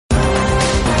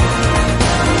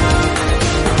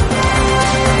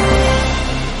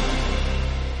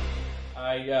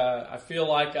feel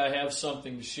like I have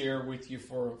something to share with you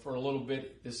for a little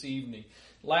bit this evening.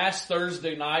 Last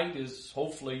Thursday night, as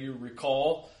hopefully you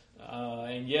recall,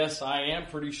 and yes, I am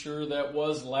pretty sure that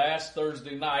was last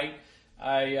Thursday night,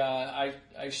 I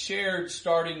shared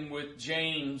starting with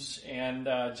James, and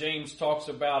James talks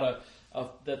about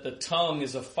that the tongue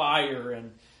is a fire,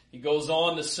 and he goes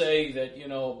on to say that,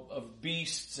 of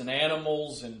beasts and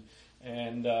animals,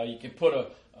 and you can put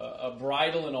a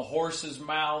bridle in a horse's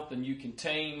mouth, and you can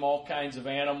tame all kinds of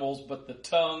animals, but the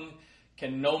tongue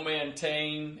can no man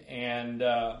tame. And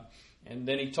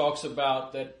then he talks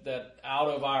about that out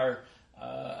of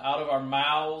our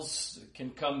mouths can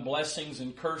come blessings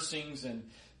and cursings, and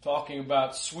talking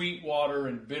about sweet water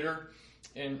and bitter.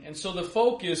 And so the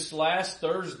focus last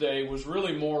Thursday was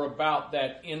really more about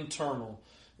that internal,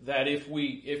 that if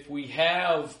we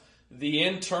have the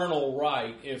internal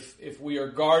right, if we are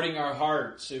guarding our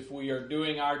hearts, if we are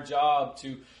doing our job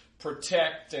to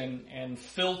protect and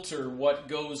filter what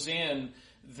goes in,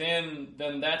 then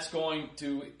that's going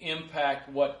to impact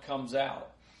what comes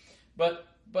out. But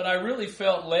I really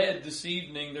felt led this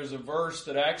evening. There's a verse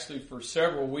that actually for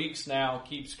several weeks now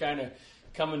keeps kind of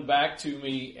coming back to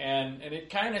me, and it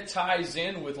kind of ties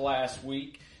in with last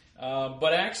week.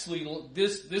 But actually,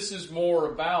 this is more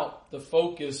about the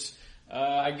focus,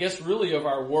 I guess, really of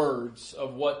our words,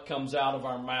 of what comes out of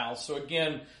our mouths. So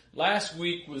again, last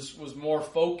week was more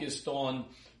focused on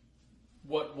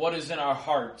what is in our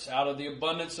hearts. Out of the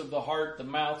abundance of the heart, the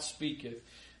mouth speaketh.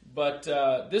 But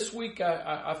this week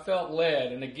I felt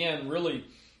led, and again, really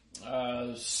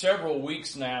several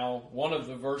weeks now, one of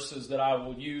the verses that I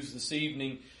will use this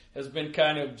evening has been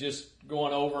kind of just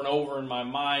going over and over in my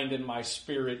mind and my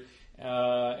spirit.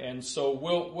 And so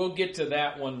we'll get to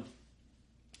that one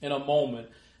in a moment.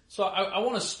 So I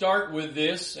want to start with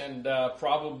this, and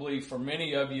probably for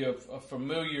many of you a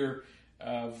familiar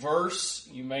verse.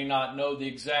 You may not know the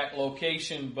exact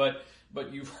location, but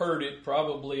you've heard it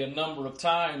probably a number of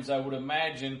times, I would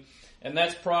imagine. And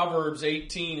that's Proverbs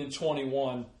 18 and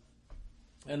 21.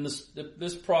 And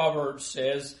this proverb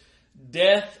says,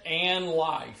 "Death and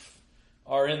life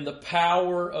are in the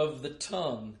power of the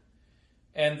tongue,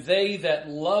 and they that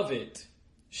love it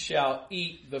shall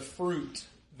eat the fruit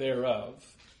thereof."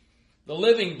 The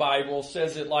Living Bible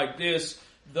says it like this: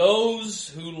 "Those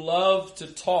who love to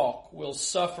talk will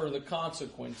suffer the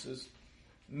consequences.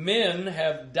 Men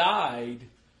have died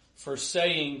for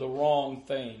saying the wrong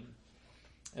thing."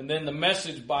 And then the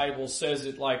Message Bible says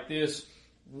it like this: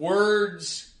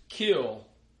 "Words kill,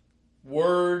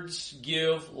 words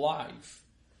give life.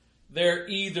 They're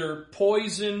either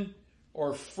poison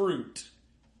or fruit.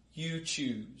 You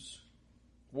choose."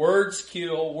 Words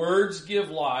kill, words give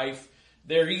life.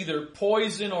 They're either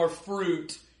poison or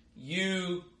fruit.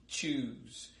 You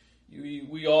choose.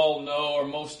 We all know, or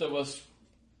most of us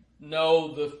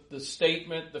know the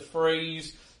statement, the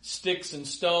phrase, "Sticks and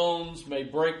stones may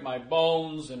break my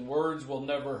bones, and words will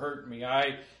never hurt me."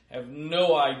 I have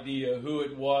no idea who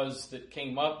it was that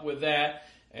came up with that,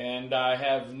 and I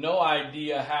have no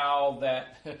idea how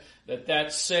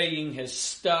that saying has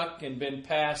stuck and been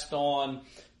passed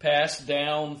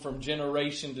down from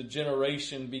generation to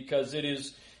generation, because it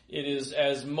is,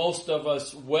 as most of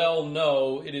us well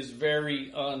know, it is very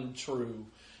untrue.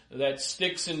 That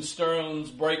sticks and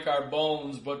stones break our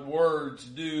bones, but words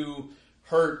do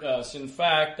hurt us. In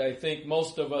fact, I think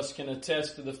most of us can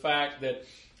attest to the fact that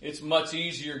it's much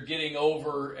easier getting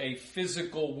over a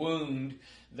physical wound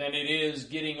than it is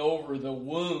getting over the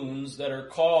wounds that are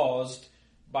caused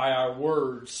by our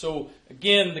words. So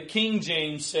again, the King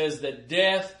James says that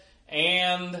death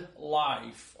and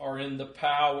life are in the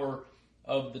power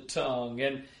of the tongue.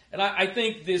 And I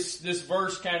think this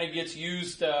verse kind of gets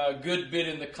used a good bit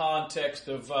in the context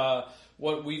of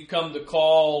what we've come to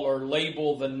call or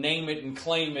label the name it and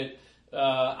claim it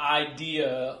idea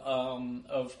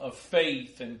of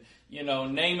faith, and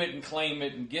name it and claim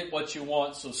it and get what you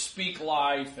want. So speak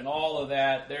life and all of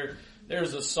that.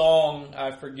 There's a song,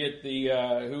 I forget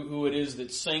who it is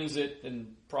that sings it,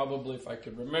 and probably if I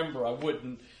could remember, I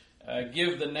wouldn't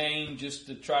give the name just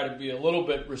to try to be a little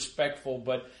bit respectful.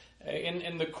 But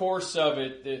in the course of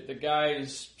it, the guy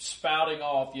is spouting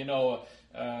off,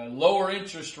 lower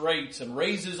interest rates and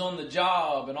raises on the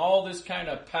job and all this kind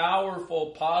of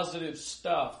powerful, positive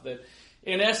stuff that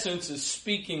in essence is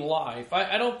speaking life.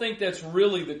 I don't think that's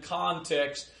really the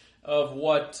context of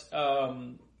what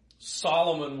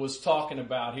Solomon was talking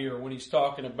about here when he's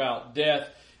talking about death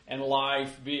and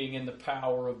life being in the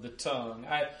power of the tongue.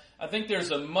 I think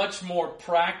there's a much more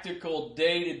practical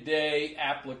day-to-day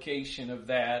application of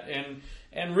that.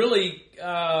 And really,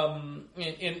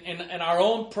 in our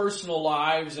own personal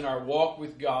lives, in our walk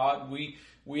with God, we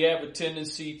we have a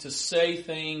tendency to say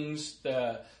things,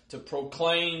 to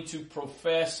proclaim, to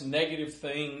profess negative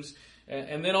things,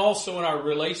 and then also in our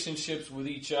relationships with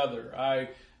each other.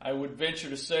 I would venture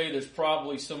to say there's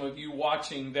probably some of you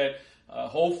watching that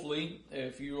hopefully,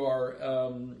 if you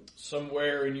are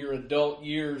somewhere in your adult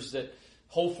years, that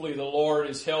hopefully the Lord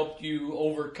has helped you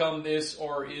overcome this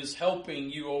or is helping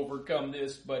you overcome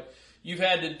this, but you've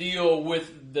had to deal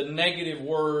with the negative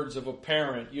words of a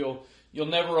parent. You'll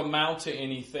never amount to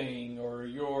anything, or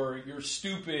you're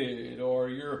stupid, or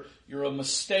you're a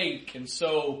mistake. And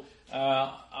so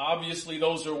obviously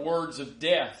those are words of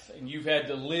death, and you've had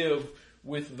to live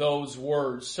with those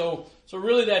words. So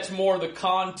really that's more the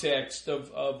context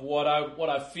of what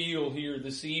I feel here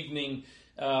this evening,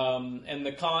 and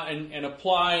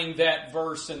applying that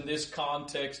verse in this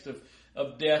context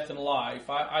of death and life.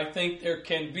 I think there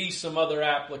can be some other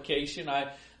application.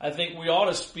 I think we ought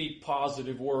to speak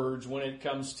positive words when it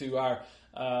comes to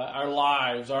our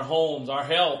lives, our homes, our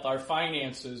health, our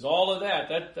finances, all of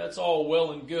that. That's all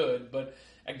well and good. But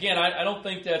again, I don't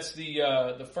think that's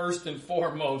the first and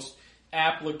foremost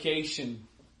application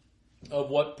of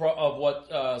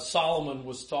what Solomon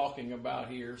was talking about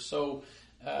here. So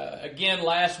again,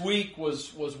 last week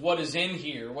was what is in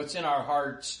here, what's in our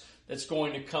hearts that's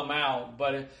going to come out.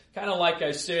 But kind of like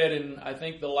I said in, I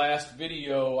think the last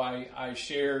video I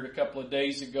shared a couple of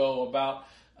days ago about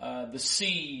the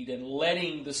seed and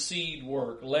letting the seed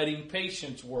work, letting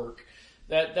patience work.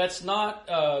 That's not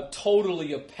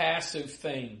totally a passive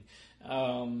thing.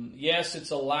 Yes,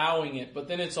 it's allowing it, but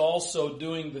then it's also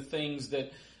doing the things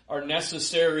that are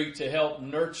necessary to help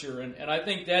nurture. And I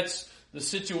think that's the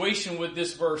situation with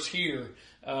this verse here,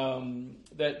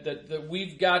 that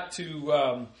we've got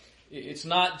to, it's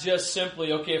not just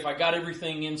simply, okay, if I got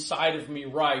everything inside of me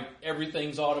right,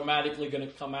 everything's automatically going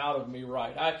to come out of me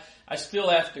right. I still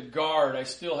have to guard. I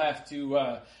still have to,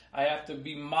 I have to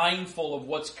be mindful of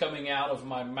what's coming out of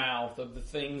my mouth, of the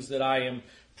things that I am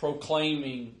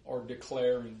proclaiming or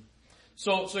declaring.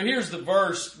 So here's the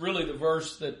verse, really the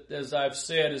verse that, as I've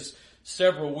said, is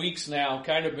several weeks now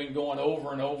kind of been going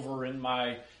over and over in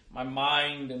my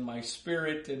mind and my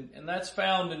spirit, and that's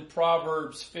found in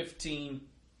Proverbs 15.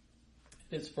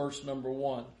 It's verse number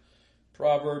 1.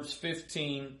 Proverbs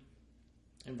 15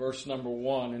 and verse number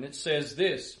 1. And it says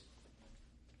this: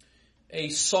 a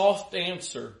soft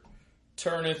answer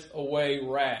turneth away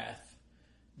wrath,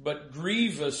 but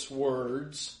grievous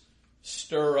words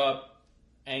stir up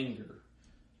anger.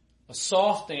 A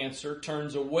soft answer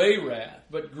turns away wrath,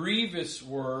 but grievous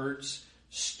words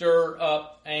stir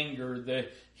up anger. The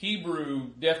Hebrew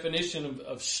definition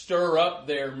of stir up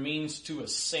there means to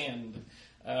ascend.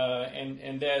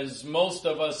 And as most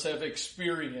of us have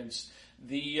experienced,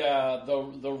 the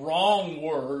wrong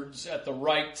words at the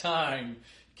right time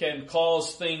can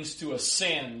cause things to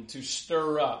ascend, to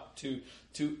stir up, to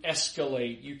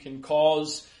escalate. You can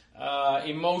cause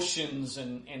emotions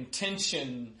and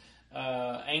tension,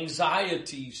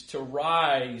 anxieties to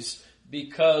rise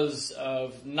because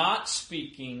of not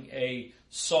speaking a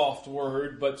soft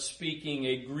word, but speaking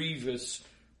a grievous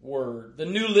word. The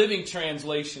New Living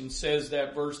Translation says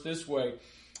that verse this way: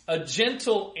 a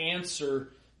gentle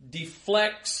answer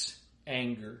deflects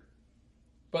anger,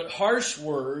 but harsh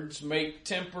words make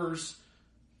tempers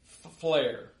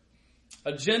flare.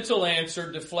 A gentle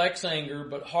answer deflects anger,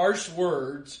 but harsh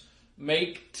words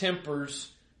make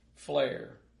tempers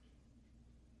flare.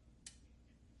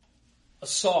 A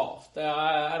soft.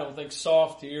 I don't think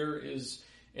soft here is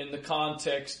in the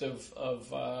context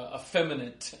of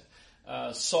effeminate,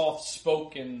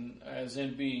 soft-spoken, as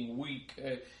in being weak.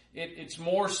 It's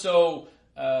more so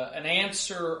an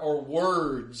answer or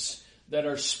words that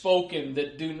are spoken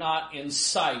that do not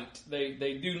incite.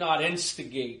 They do not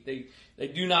instigate. They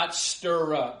do not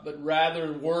stir up, but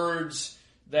rather words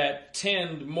that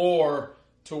tend more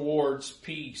towards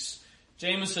peace.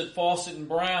 Jamieson, Fawcett, and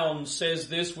Brown says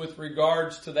this with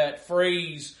regards to that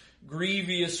phrase,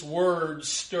 grievous words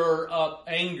stir up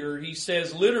anger. He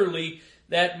says literally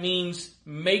that means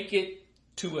make it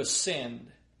to ascend.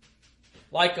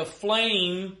 Like a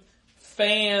flame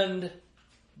fanned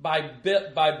by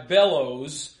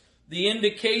bellows, the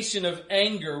indication of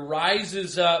anger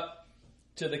rises up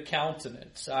to the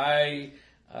countenance. I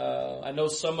know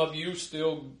some of you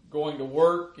still going to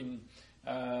work, and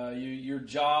your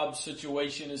job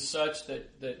situation is such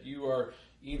that you are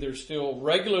either still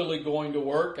regularly going to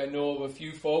work. I know of a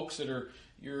few folks that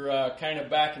you're kind of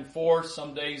back and forth.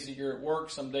 Some days that you're at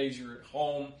work, some days you're at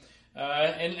home.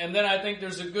 And then I think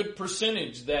there's a good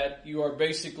percentage that you are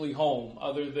basically home,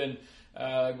 other than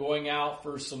going out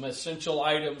for some essential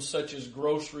items such as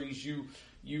groceries.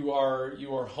 You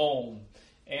are home.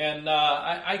 And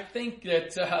I think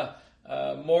that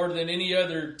more than any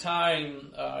other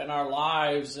time in our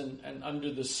lives and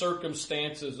under the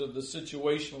circumstances of the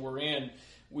situation we're in,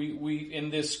 we in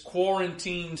this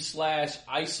quarantine /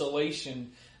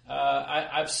 isolation,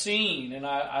 I've seen and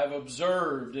I've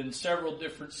observed in several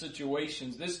different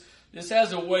situations, this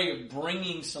has a way of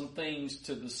bringing some things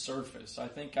to the surface. I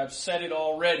think I've said it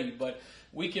already, but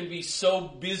we can be so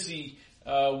busy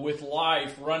with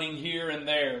life, running here and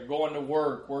there, going to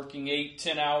work, working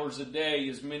 8-10 hours a day,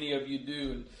 as many of you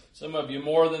do, and some of you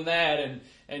more than that,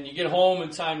 and you get home in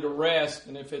time to rest.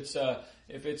 And if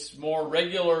it's more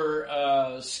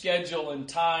regular schedule and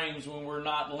times when we're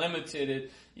not limited,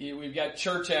 we've got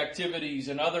church activities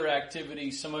and other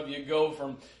activities. Some of you go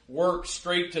from work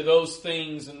straight to those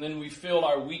things, and then we fill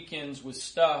our weekends with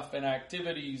stuff and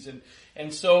activities.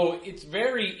 And so it's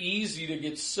very easy to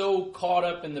get so caught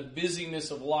up in the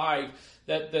busyness of life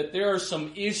that there are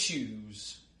some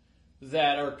issues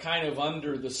that are kind of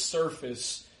under the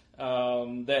surface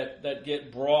that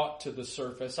get brought to the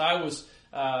surface. I was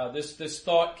this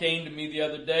thought came to me the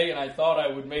other day, and I thought I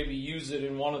would maybe use it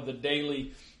in one of the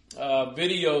daily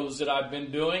videos that I've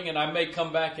been doing, and I may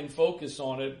come back and focus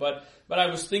on it. But I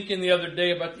was thinking the other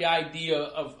day about the idea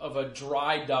of a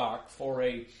dry dock for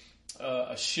a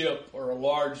ship or a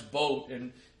large boat,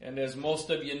 and as most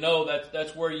of you know,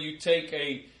 that's where you take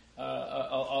a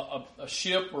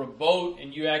ship or a boat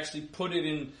and you actually put it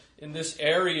in this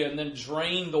area and then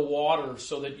drain the water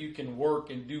so that you can work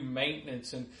and do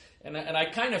maintenance. And I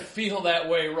kind of feel that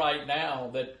way right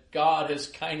now, that God has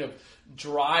kind of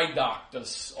dry docked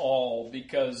us all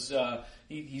because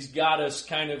He's got us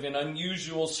kind of in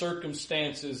unusual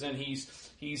circumstances, and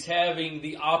He's having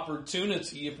the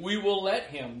opportunity, if we will let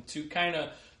Him, to kind of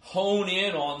hone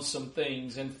in on some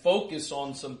things and focus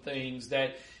on some things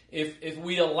that if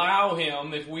we allow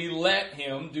Him, if we let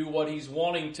Him do what He's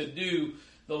wanting to do,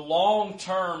 the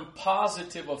long-term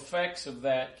positive effects of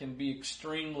that can be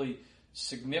extremely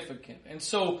significant. And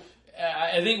so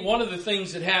I think one of the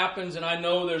things that happens, and I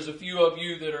know there's a few of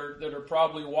you that are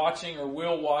probably watching or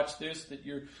will watch this, that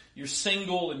you're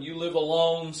single and you live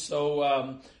alone.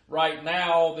 So right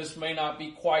now this may not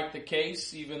be quite the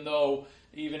case, even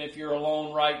if you're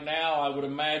alone right now, I would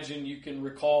imagine you can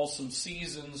recall some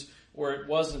seasons where it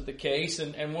wasn't the case.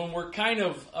 And when we're kind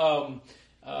of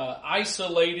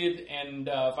isolated, and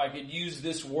if I could use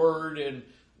this word, and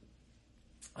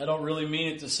I don't really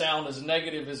mean it to sound as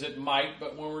negative as it might,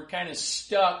 but when we're kind of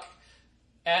stuck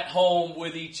at home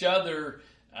with each other,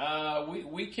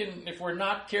 we can, if we're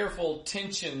not careful,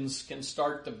 tensions can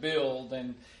start to build,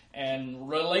 and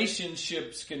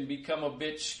relationships can become a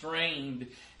bit strained.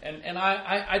 And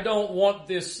I don't want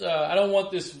this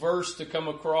verse to come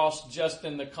across just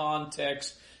in the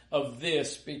context of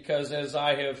this, because as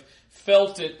I have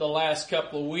felt it the last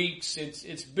couple of weeks,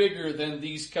 it's bigger than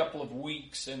these couple of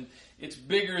weeks, and it's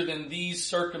bigger than these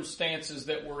circumstances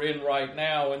that we're in right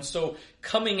now. And so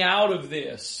coming out of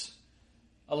this,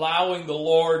 allowing the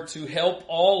Lord to help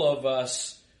all of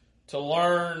us to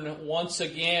learn once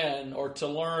again, or to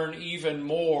learn even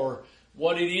more,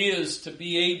 what it is to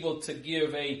be able to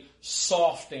give a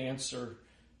soft answer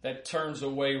that turns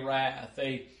away wrath,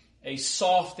 a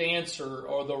soft answer,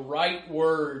 or the right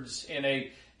words in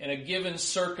a given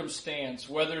circumstance,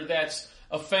 whether that's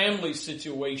a family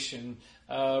situation,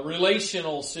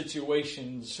 relational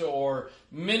situations, or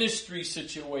ministry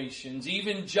situations,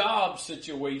 even job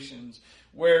situations,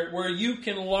 where you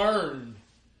can learn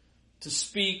to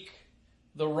speak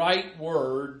the right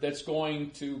word that's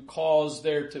going to cause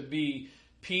there to be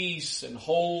peace and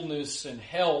wholeness and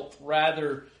health,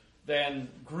 rather than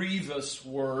grievous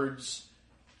words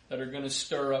that are going to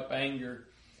stir up anger.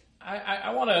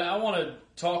 I want to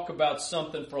talk about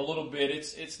something for a little bit.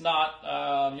 It's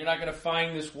not you're not going to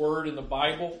find this word in the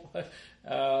Bible.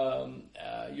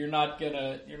 You're not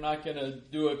gonna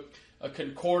do a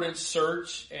concordance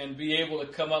search and be able to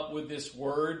come up with this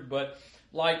word. But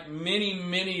like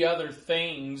many other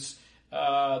things,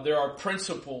 there are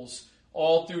principles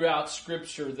all throughout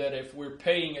Scripture that, if we're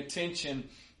paying attention,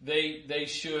 they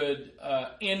should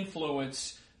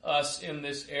influence us in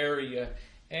this area.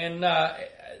 And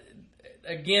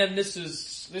again, this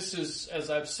is, as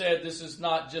I've said, this is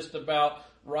not just about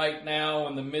right now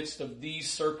in the midst of these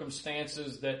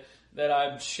circumstances that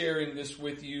I'm sharing this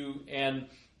with you, and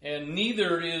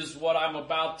neither is what I'm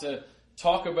about to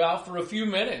talk about for a few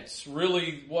minutes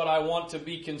really what I want to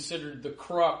be considered the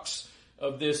crux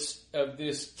of this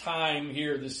time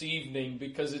here this evening,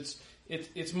 because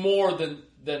it's more than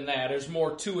that. There's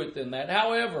more to it than that.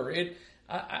 However,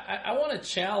 I want to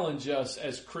challenge us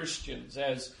as Christians,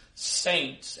 as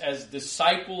saints, as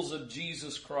disciples of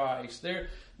Jesus Christ,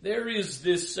 there is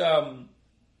this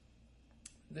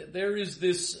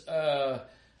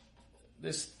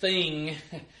this thing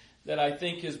that I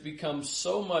think has become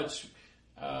so much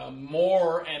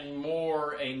more and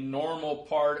more a normal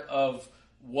part of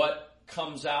what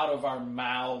comes out of our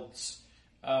mouths.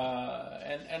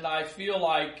 And I feel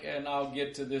like, and I'll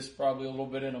get to this probably a little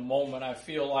bit in a moment, I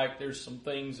feel like there's some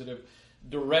things that have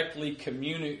directly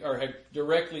have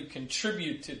directly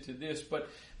contributed to this, but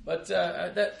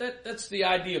that's the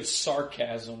idea of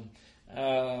sarcasm.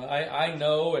 I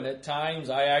know, and at times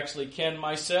I actually can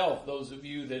myself. Those of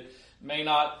you that may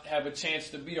not have a chance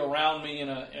to be around me in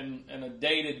a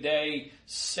day-to-day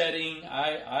setting,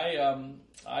 I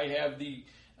have the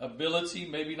ability,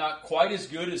 maybe not quite as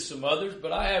good as some others,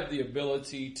 but I have the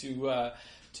ability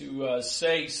to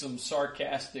say some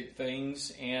sarcastic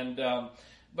things, and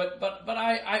but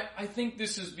I think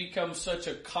this has become such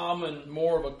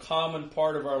more of a common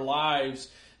part of our lives,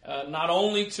 not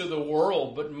only to the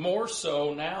world, but more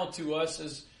so now to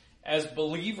us as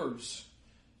believers,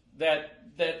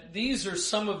 that these are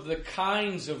some of the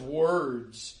kinds of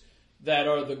words that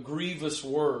are the grievous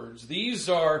words. These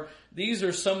are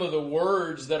some of the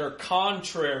words that are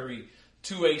contrary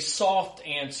to a soft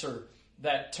answer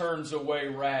that turns away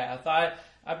wrath.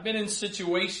 I've been in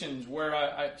situations where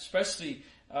I especially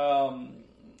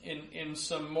in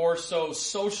some more so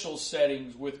social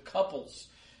settings with couples,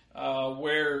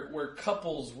 where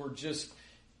couples were just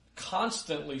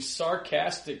constantly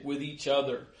sarcastic with each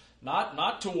other,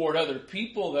 not toward other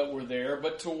people that were there,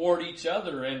 but toward each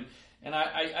other. And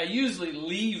I usually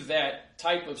leave that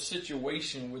type of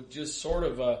situation with just sort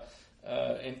of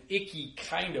an icky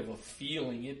kind of a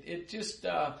feeling.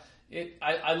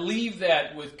 I leave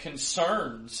that with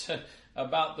concerns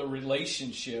about the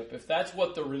relationship. If that's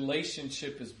what the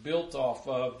relationship is built off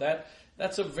of,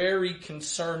 that's a very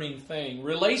concerning thing.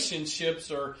 Relationships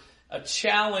are a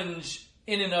challenge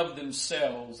in and of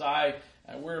themselves.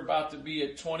 We're about to be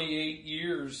at 28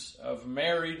 years of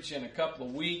marriage in a couple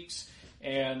of weeks,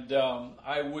 and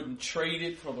I wouldn't trade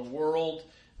it for the world.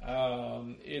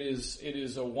 It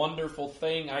is a wonderful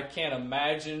thing. I can't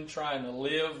imagine trying to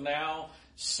live now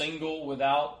single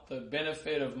without the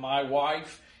benefit of my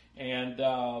wife. And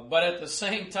but at the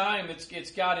same time,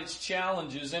 it's got its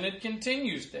challenges, and it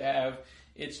continues to have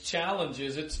its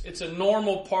challenges. It's a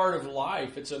normal part of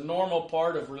life. It's a normal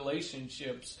part of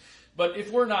relationships. But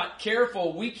if we're not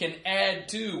careful, we can add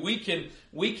to. We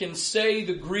can say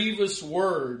the grievous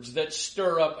words that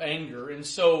stir up anger, and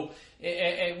so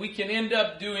we can end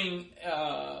up doing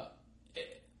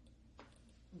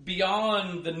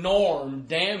beyond the norm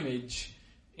damage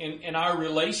in our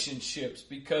relationships,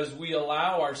 because we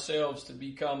allow ourselves to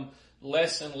become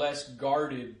less and less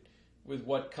guarded with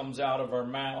what comes out of our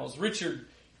mouths. Richard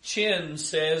Chin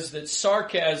says that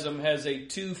sarcasm has a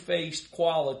two-faced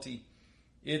quality.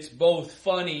 It's both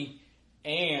funny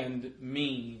and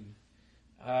mean.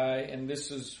 And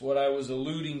this is what I was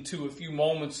alluding to a few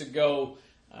moments ago.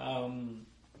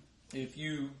 If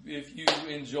you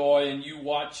enjoy and you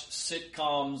watch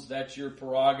sitcoms, that's your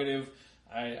prerogative.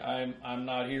 I'm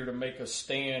not here to make a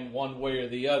stand one way or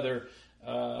the other.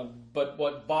 But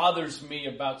what bothers me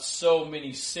about so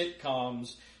many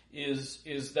sitcoms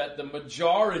is that the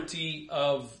majority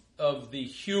of the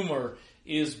humor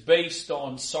is based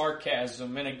on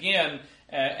sarcasm. And again,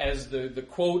 as the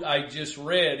quote I just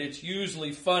read, it's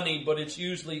usually funny, but it's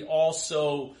usually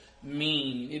also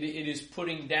mean. It is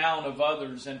putting down of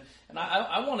others. And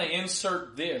I want to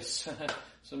insert this.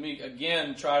 So let me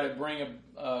again try to bring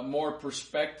a more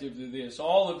perspective to this.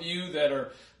 All of you that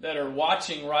are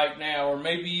watching right now, or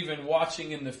maybe even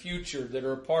watching in the future, that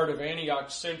are a part of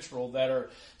Antioch Central, that are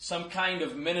some kind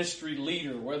of ministry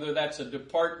leader, whether that's a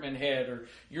department head or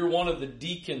you're one of the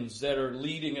deacons that are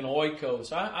leading an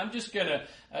oikos.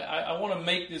 I want to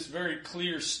make this very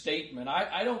clear statement.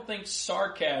 I don't think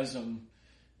sarcasm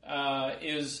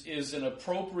is an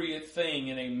appropriate thing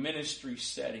in a ministry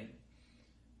setting.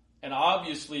 And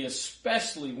obviously,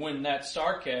 especially when that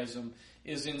sarcasm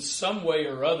is in some way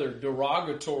or other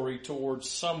derogatory towards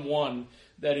someone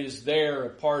that is there, a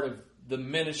part of the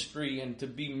ministry and to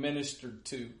be ministered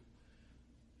to.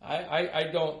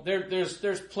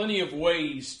 There's plenty of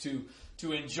ways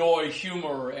to enjoy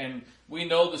humor, and we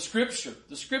know the Scripture.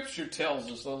 The Scripture tells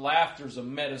us that laughter is a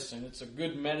medicine. It's a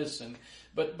good medicine,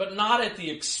 but not at the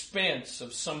expense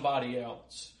of somebody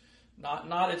else.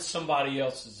 Not at somebody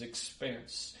else's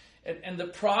expense. And the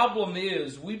problem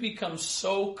is we become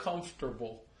so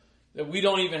comfortable that we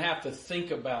don't even have to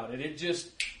think about it.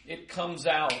 It comes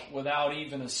out without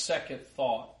even a second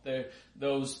thought.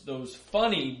 Those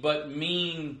funny but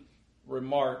mean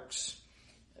remarks.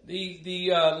 The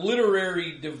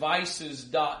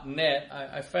literarydevices.net,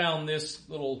 I found this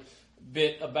little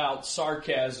bit about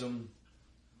sarcasm.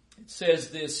 It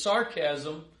says this: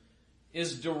 sarcasm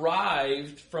is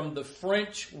derived from the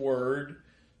French word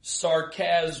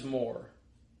sarkasmor,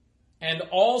 and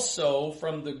also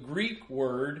from the Greek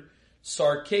word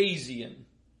sarkasian,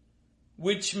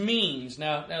 which means,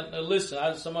 now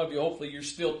listen, some of you, hopefully you're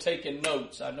still taking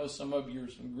notes. I know some of you are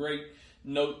some great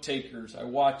note takers. I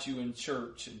watch you in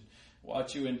church and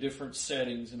watch you in different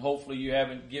settings, and hopefully you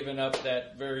haven't given up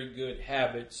that very good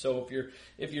habit. So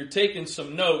if you're taking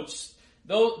some notes,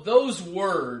 those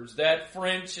words, that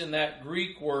French and that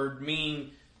Greek word,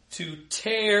 mean to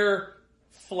tear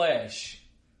flesh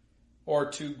or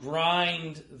to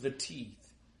grind the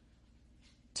teeth.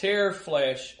 Tear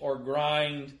flesh or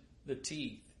grind the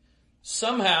teeth.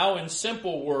 Somehow, in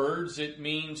simple words, it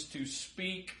means to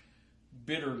speak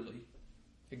bitterly.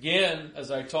 Again,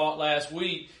 as I taught last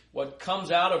week, what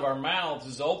comes out of our mouths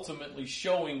is ultimately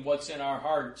showing what's in our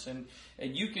hearts. And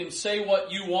you can say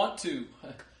what you want to.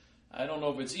 I don't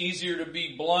know if it's easier to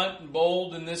be blunt and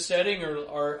bold in this setting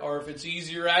or if it's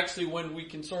easier actually when we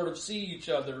can sort of see each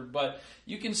other. But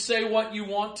you can say what you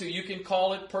want to. You can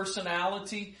call it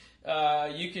personality.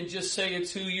 You can just say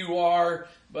it's who you are.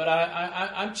 But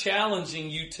I'm challenging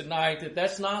you tonight that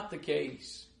that's not the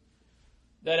case.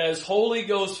 That as Holy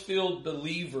Ghost filled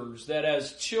believers, that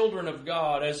as children of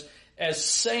God, as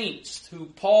saints who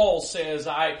Paul says,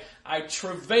 I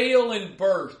travail in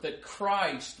birth that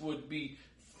Christ would be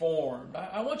formed.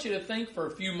 I want you to think for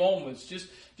a few moments,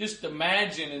 just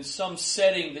imagine in some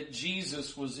setting that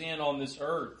Jesus was in on this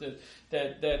earth,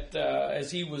 that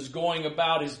as he was going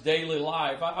about his daily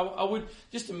life. I would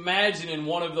just imagine in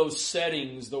one of those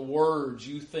settings the words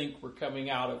you think were coming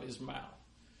out of his mouth.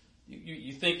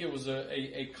 You think it was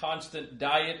a constant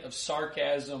diet of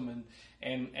sarcasm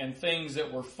and things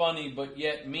that were funny but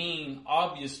yet mean?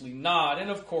 Obviously not. And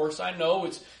of course I know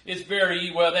it's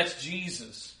very, well, that's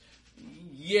Jesus.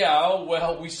 Yeah,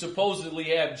 well, we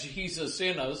supposedly have Jesus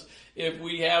in us if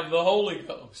we have the Holy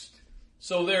Ghost.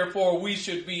 So therefore we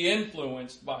should be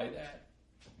influenced by that.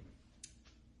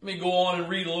 Let me go on and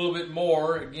read a little bit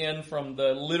more, again, from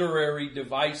the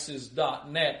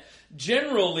literarydevices.net.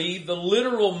 Generally, the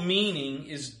literal meaning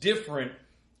is different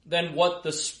than what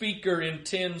the speaker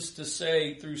intends to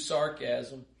say through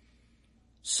sarcasm.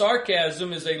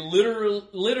 Sarcasm is a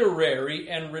literary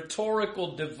and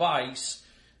rhetorical device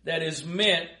that is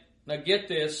meant, now get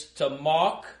this, to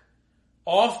mock,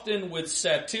 often with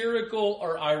satirical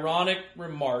or ironic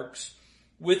remarks,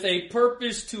 with a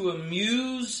purpose to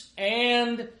amuse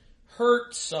and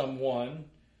hurt someone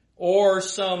or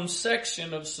some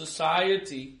section of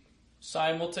society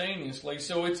simultaneously.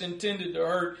 So it's intended to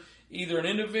hurt either an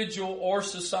individual or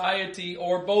society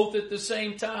or both at the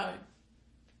same time.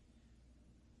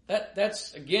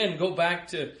 That's again, go back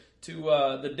to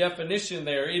the definition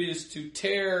there. It is to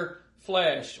tear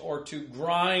flesh or to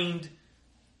grind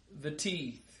the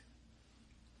teeth.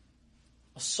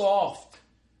 A soft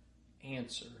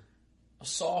answer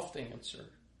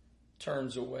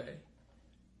turns away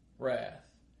wrath.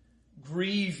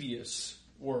 Grievous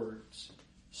words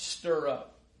stir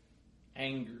up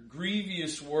anger.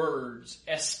 Grievous words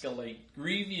escalate.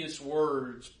 Grievous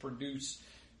words produce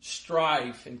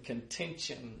strife and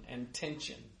contention and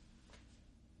tension.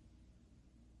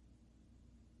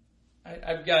 I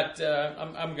think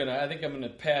I'm gonna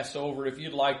pass over. If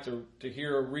you'd like to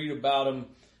hear or read about them,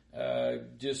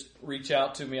 just reach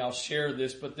out to me. I'll share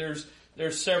this. But there's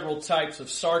several types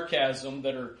of sarcasm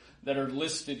that are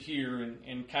listed here,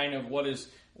 and kind of what is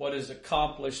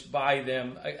accomplished by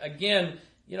them. Again,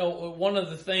 one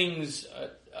of the things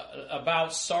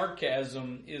about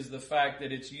sarcasm is the fact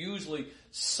that it's usually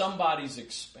somebody's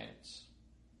expense.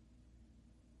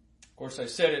 Of course, I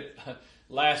said it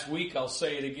last week. I'll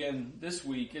say it again this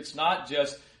week. It's not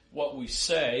just what we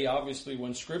say. Obviously,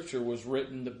 when Scripture was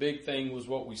written, the big thing was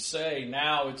what we say.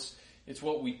 Now it's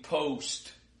what we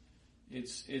post.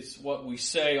 It's what we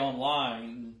say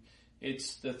online.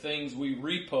 It's the things we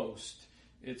repost.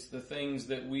 It's the things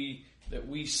that we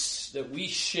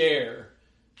share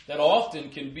that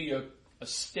often can be a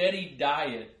steady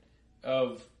diet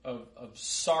of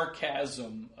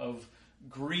sarcasm, of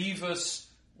grievous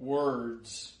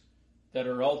words that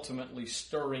are ultimately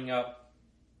stirring up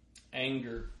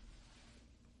anger.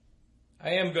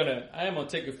 I am gonna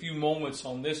take a few moments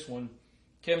on this one.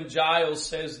 Kim Giles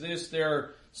says this: there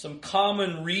are some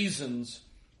common reasons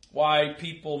why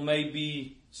people may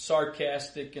be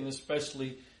sarcastic, and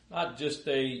especially not just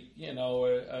a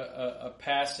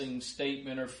passing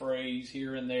statement or phrase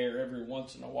here and there every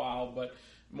once in a while, but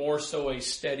more so a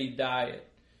steady diet.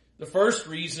 The first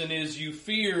reason is you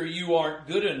fear you aren't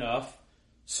good enough,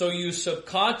 so you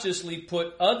subconsciously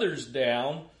put others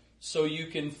down so you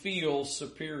can feel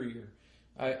superior.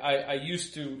 I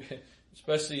used to,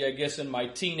 especially I guess in my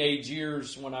teenage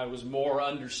years when I was more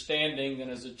understanding than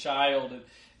as a child,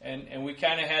 and we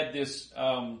kind of had this,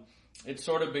 it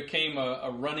sort of became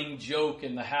a running joke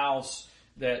in the house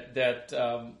that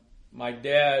my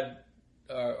dad,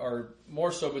 or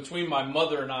more so between my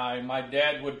mother and I, my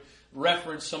dad would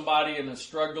reference somebody in a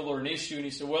struggle or an issue, and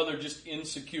he said, well, they're just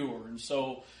insecure. And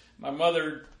so my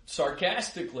mother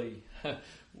sarcastically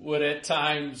would at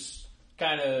times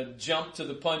kind of jump to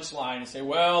the punchline and say,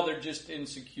 well, they're just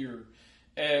insecure.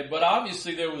 But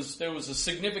obviously there was a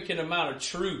significant amount of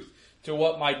truth to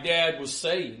what my dad was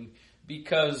saying,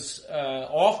 because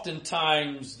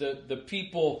oftentimes the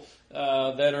people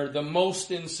that are the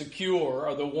most insecure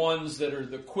are the ones that are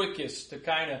the quickest to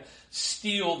kind of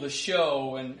steal the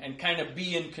show and kind of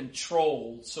be in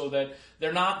control, so that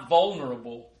they're not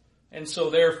vulnerable. And so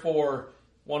therefore,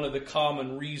 one of the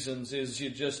common reasons is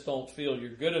you just don't feel you're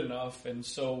good enough. And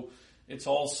so it's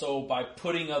also by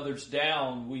putting others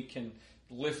down, we can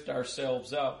lift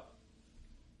ourselves up.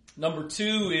 Number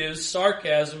two is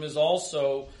sarcasm is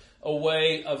also a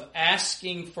way of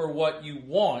asking for what you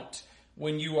want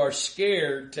when you are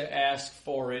scared to ask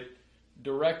for it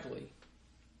directly.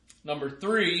 Number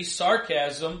three,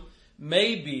 sarcasm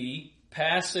may be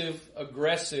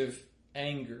passive-aggressive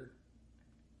anger.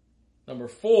 Number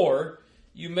four,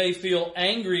 you may feel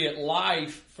angry at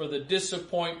life for the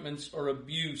disappointments or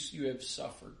abuse you have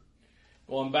suffered.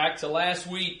 Going back to last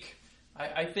week,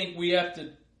 I think we have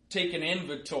to take an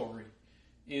inventory.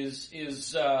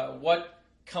 Is what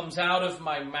comes out of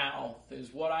my mouth,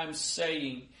 is what I'm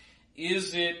saying,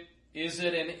 is it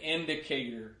an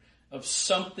indicator of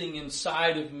something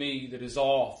inside of me that is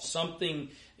off, something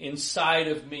inside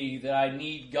of me that I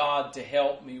need God to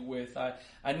help me with?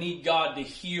 I need God to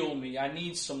heal me. I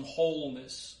need some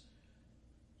wholeness.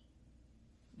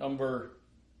 Number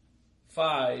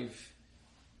five,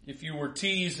 if you were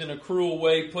teased in a cruel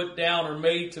way, put down, or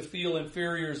made to feel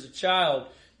inferior as a child,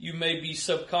 you may be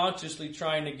subconsciously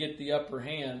trying to get the upper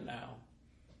hand now.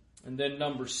 And then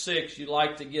number six, you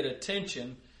like to get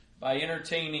attention by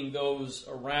entertaining those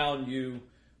around you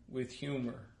with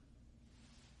humor.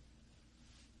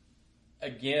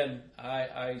 Again,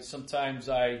 I sometimes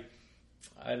I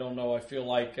don't know, I feel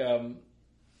like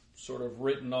sort of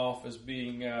written off as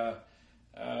being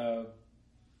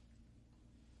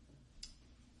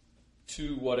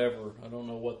too whatever. I don't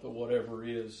know what the whatever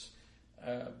is.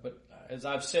 But as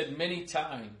I've said many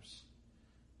times,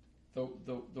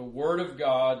 the Word of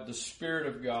God, the Spirit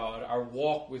of God, our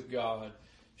walk with God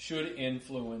should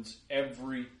influence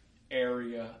every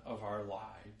area of our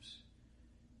lives.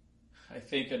 I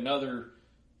think another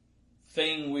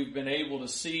thing we've been able to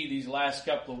see these last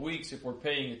couple of weeks, if we're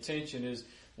paying attention, is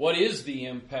what is the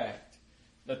impact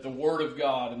that the Word of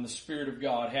God and the Spirit of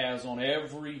God has on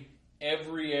every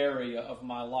area of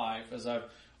my life. As I've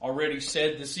already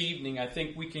said this evening, I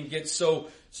think we can get so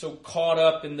caught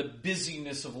up in the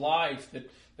busyness of life that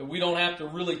we don't have to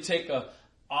really take a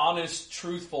honest,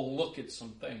 truthful look at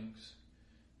some things.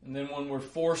 And then when we're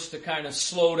forced to kind of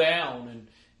slow down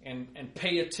and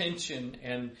pay attention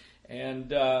and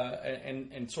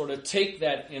sort of take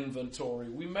that inventory,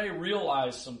 we may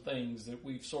realize some things that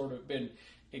we've sort of been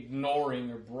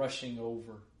ignoring or brushing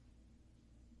over.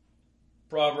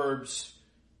 Proverbs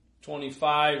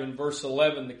 25 and verse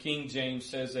 11, the King James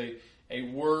says a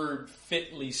word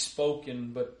fitly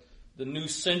spoken, but the New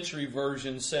Century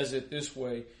Version says it this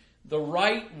way: the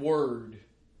right word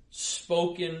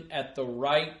spoken at the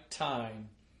right time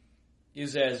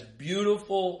is as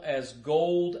beautiful as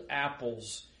gold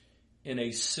apples in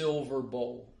a silver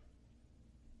bowl.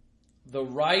 The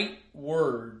right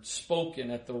word spoken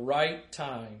at the right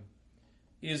time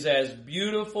is as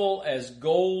beautiful as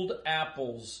gold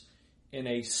apples in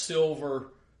a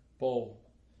silver bowl.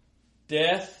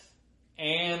 Death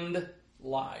and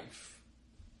life.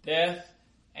 Death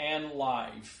and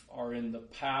life are in the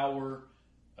power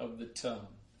of the tongue.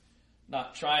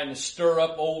 Not trying to stir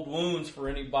up old wounds for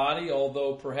anybody,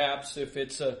 although perhaps if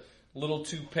it's a little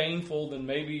too painful, then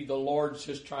maybe the Lord's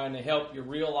just trying to help you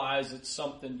realize it's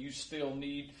something you still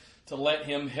need to let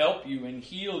Him help you and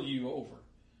heal you over.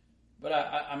 But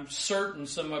I'm certain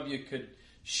some of you could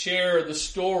share the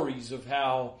stories of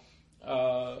how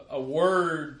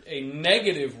a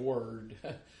negative word,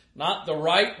 not the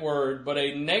right word, but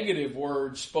a negative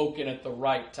word spoken at the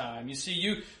right time. You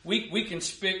see, we can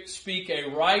speak a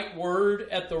right word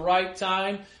at the right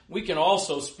time. We can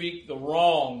also speak the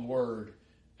wrong word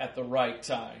at the right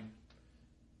time.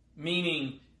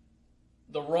 meaning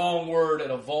the wrong word at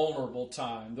a vulnerable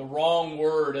time, the wrong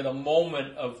word at a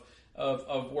moment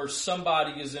of where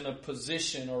somebody is in a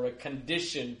position or a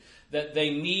condition that they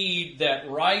need that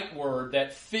right word,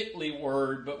 that fitly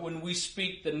word. But when we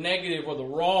speak the negative or the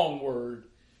wrong word,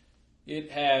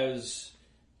 it has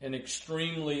an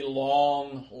extremely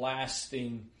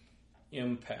long-lasting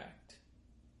impact.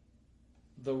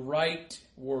 The right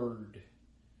word.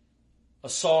 A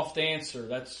soft answer,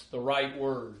 that's the right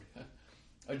word.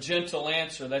 A gentle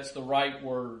answer, that's the right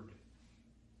word.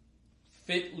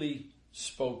 Fitly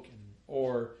spoken,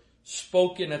 or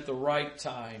spoken at the right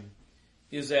time,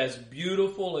 is as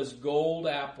beautiful as gold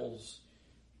apples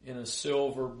in a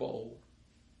silver bowl.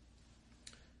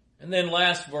 And then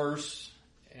last verse,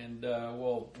 and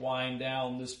we'll wind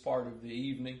down this part of the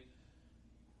evening.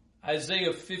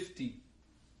 Isaiah 50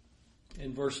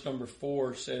 in verse number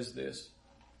 4 says this: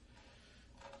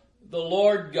 "The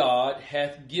Lord God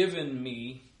hath given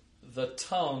me the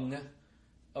tongue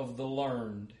of the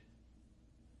learned,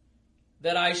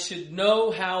 that I should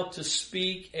know how to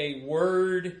speak a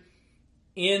word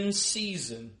in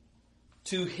season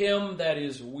to him that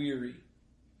is weary.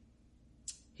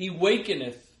 He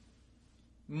wakeneth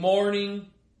morning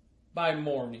by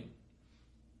morning.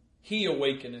 He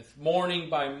awakeneth morning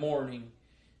by morning.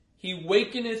 He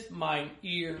wakeneth mine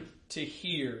ear to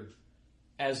hear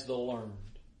as the learned."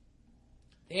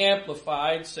 The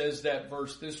Amplified says that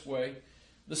verse this way: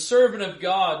 "The servant of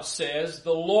God says,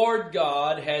 the Lord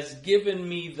God has given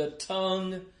me the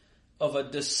tongue of a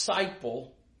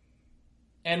disciple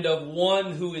and of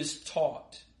one who is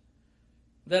taught,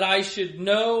 that I should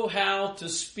know how to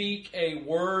speak a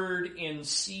word in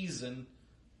season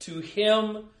to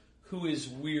him who is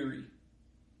weary.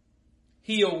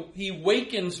 He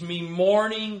wakens me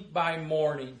morning by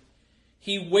morning.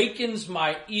 He wakens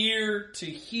my ear to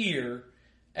hear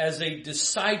as a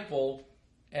disciple,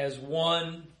 as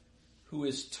one who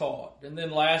is taught." And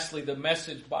then lastly, the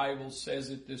Message Bible says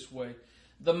it this way: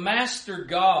 "The Master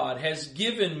God has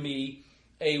given me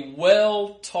a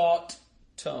well-taught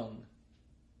tongue,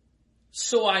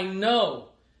 so I know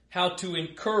how to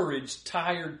encourage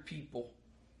tired people.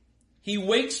 He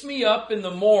wakes me up in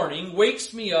the morning,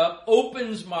 wakes me up,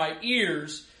 opens my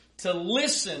ears to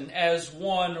listen as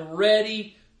one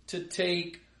ready to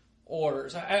take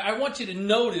orders." I want you to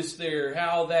notice there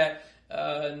how that,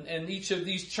 and each of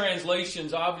these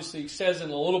translations obviously says in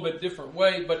a little bit different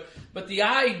way, but the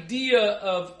idea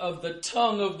of the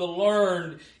tongue of the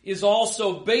learned is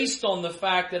also based on the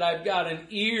fact that I've got an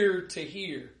ear to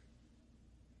hear.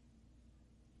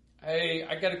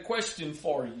 I got a question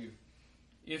for you.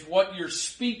 If what you're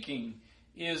speaking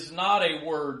is not a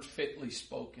word fitly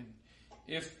spoken,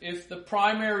 if the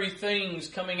primary things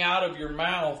coming out of your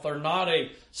mouth are not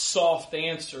a soft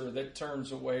answer that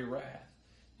turns away wrath,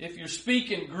 if you're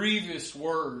speaking grievous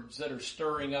words that are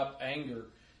stirring up anger,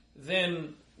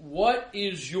 then what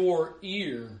is your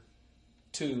ear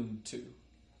tuned to?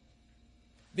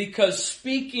 Because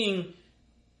speaking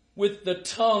with the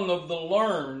tongue of the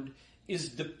learned is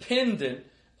dependent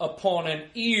upon an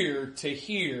ear to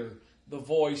hear the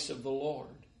voice of the Lord.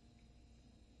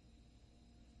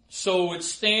 So it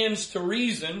stands to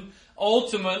reason,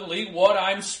 ultimately, what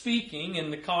I'm speaking in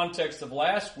the context of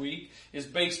last week is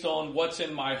based on what's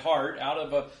in my heart. Out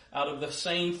of the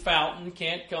same fountain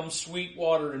can't come sweet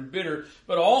water and bitter.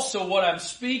 But also what I'm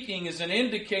speaking is an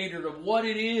indicator of what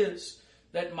it is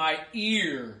that my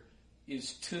ear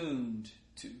is tuned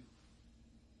to.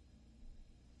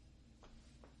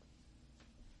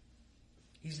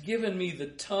 He's given me the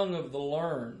tongue of the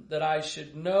learned, that I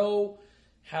should know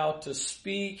how to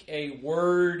speak a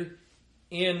word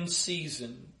in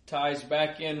season. Ties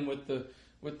back in with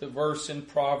the verse in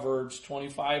Proverbs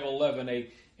 25:11,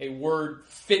 a word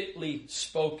fitly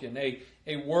spoken,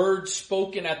 a word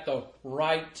spoken at the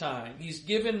right time. He's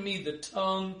given me the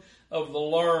tongue of the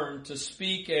learned to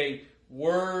speak a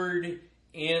word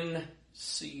in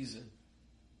season.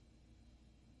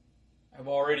 I've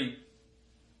already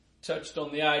touched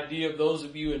on the idea of those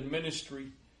of you in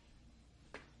ministry.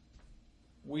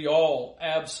 We all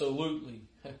absolutely,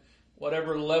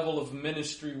 whatever level of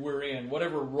ministry we're in,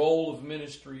 whatever role of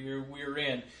ministry we're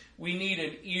in, we need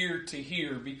an ear to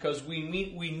hear, because we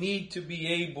need to be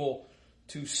able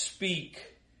to speak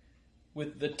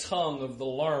with the tongue of the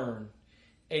learned,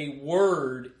 a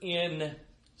word in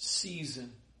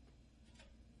season.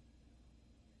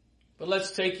 But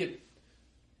let's take it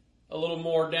a little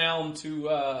more down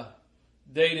to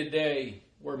day to day,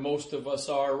 where most of us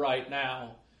are right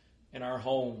now in our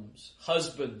homes.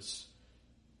 Husbands,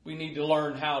 we need to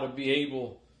learn how to be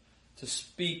able to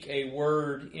speak a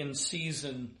word in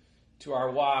season to our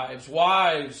wives.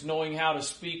 Wives knowing how to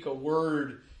speak a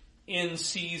word in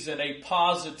season, a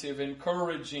positive,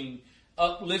 encouraging,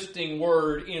 uplifting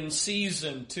word in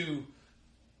season to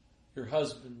your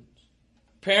husbands.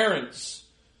 Parents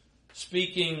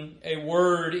speaking a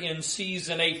word in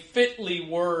season, a fitly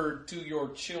word to your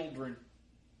children.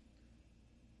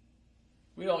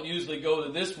 We don't usually go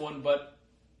to this one, but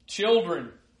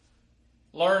children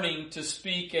learning to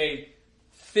speak a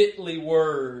fitly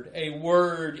word, a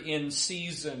word in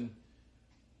season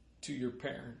to your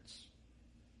parents.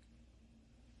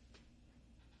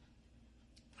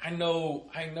 I know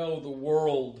the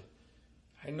world.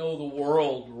 I know the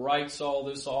world writes all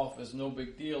this off as no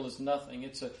big deal, as nothing.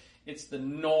 It's the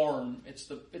norm.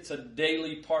 It's a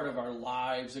daily part of our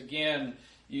lives. Again,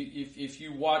 if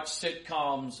you watch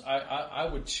sitcoms, I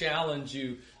would challenge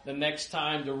you the next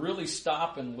time to really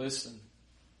stop and listen.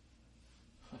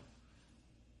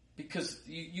 Because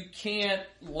you can't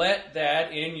let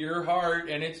that in your heart,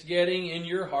 and it's getting in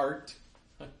your heart.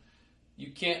 You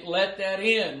can't let that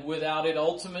in without it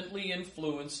ultimately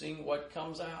influencing what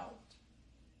comes out.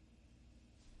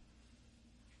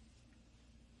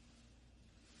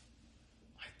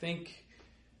 I think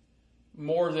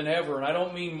more than ever, and I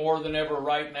don't mean more than ever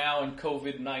right now in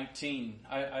COVID-19.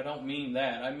 I don't mean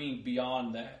that. I mean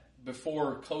beyond that.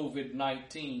 Before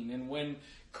COVID-19 and when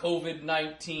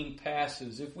COVID-19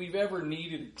 passes, if we've ever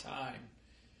needed a time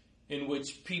in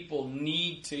which people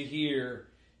need to hear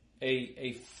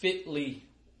a fitly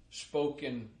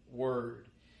spoken word,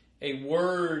 a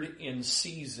word in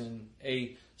season,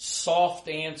 a soft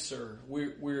answer,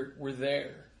 we're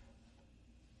there.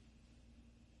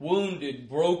 Wounded,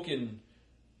 broken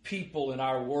people in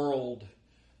our world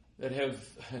that have,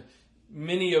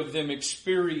 many of them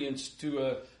experienced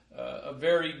to a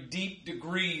very deep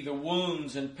degree the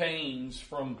wounds and pains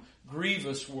from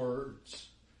grievous words.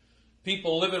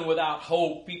 People living without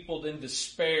hope, people in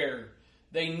despair.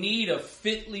 They need a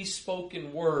fitly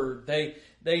spoken word. They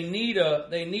need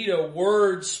a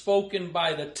word spoken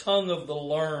by the tongue of the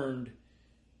learned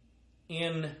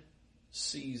in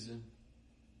season.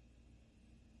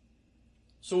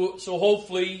 So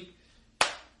hopefully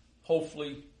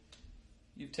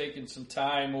you've taken some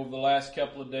time over the last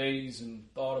couple of days and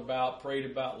prayed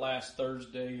about last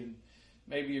Thursday, and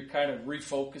maybe you're kind of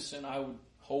refocusing, I would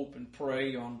hope and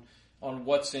pray on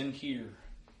what's in here,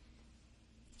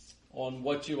 on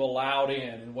what you allowed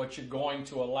in and what you're going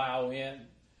to allow in.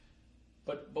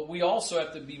 But we also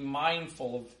have to be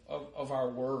mindful of our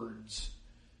words,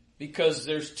 because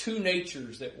there's two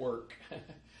natures at work.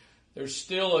 There's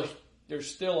still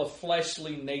a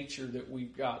fleshly nature that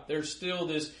we've got. There's still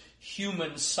this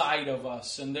human side of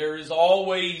us, and there is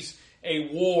always a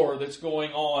war that's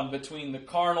going on between the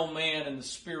carnal man and the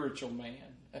spiritual man.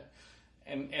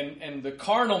 And the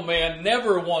carnal man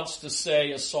never wants to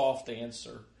say a soft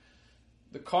answer.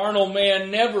 The carnal man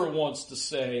never wants to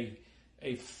say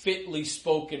a fitly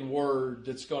spoken word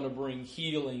that's going to bring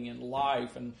healing and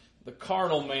life. And the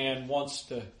carnal man wants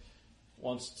to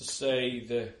say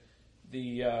the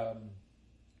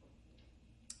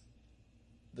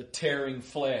tearing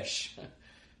flesh,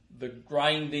 the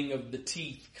grinding of the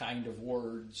teeth kind of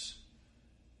words.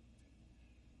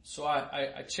 So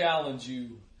I challenge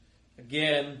you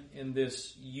again in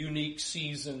this unique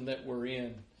season that we're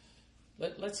in.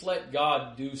 Let's let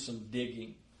God do some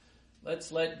digging.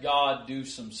 Let's let God do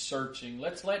some searching.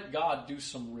 Let's let God do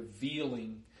some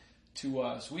revealing to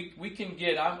us. We can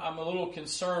get, I'm a little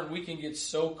concerned, we can get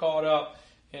so caught up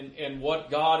in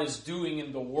what God is doing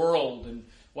in the world and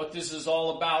what this is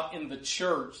all about in the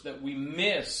church that we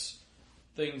miss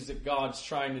things that God's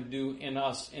trying to do in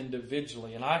us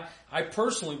individually. And I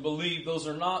personally believe those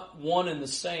are not one and the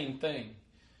same thing.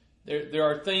 There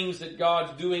are things that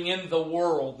God's doing in the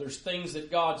world. There's things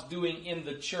that God's doing in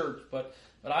the church. But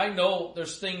I know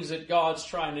there's things that God's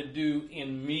trying to do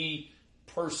in me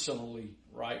personally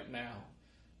right now.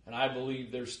 And I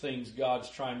believe there's things God's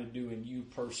trying to do in you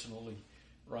personally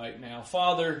right now.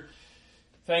 Father,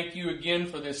 thank you again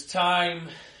for this time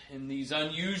in these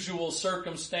unusual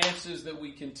circumstances that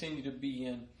we continue to be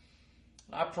in.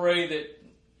 I pray that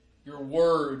your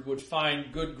word would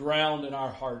find good ground in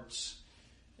our hearts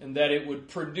and that it would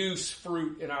produce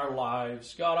fruit in our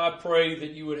lives. God, I pray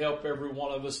that you would help every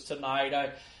one of us tonight.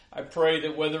 I pray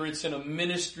that whether it's in a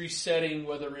ministry setting,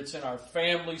 whether it's in our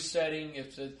family setting,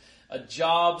 if it's a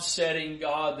job setting,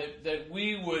 God, that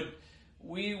we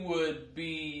would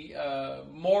be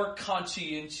more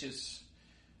conscientious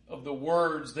of the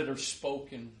words that are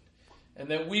spoken, and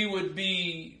that we would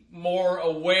be more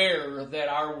aware that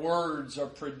our words are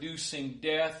producing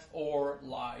death or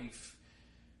life.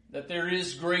 that there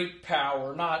is great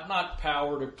power, not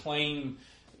power to claim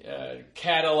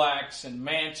Cadillacs and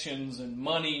mansions and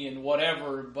money and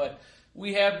whatever, but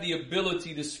we have the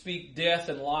ability to speak death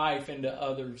and life into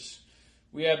others.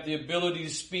 We have the ability to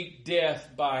speak death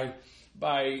by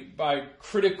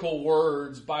critical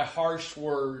words, by harsh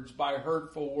words, by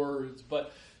hurtful words,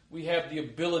 but we have the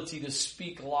ability to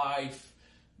speak life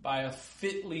by a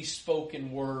fitly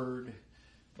spoken word,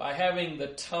 by having the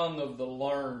tongue of the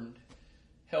learned.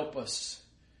 Help us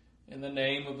in the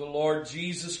name of the Lord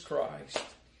Jesus Christ.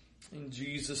 In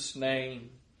Jesus' name,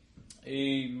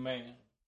 amen.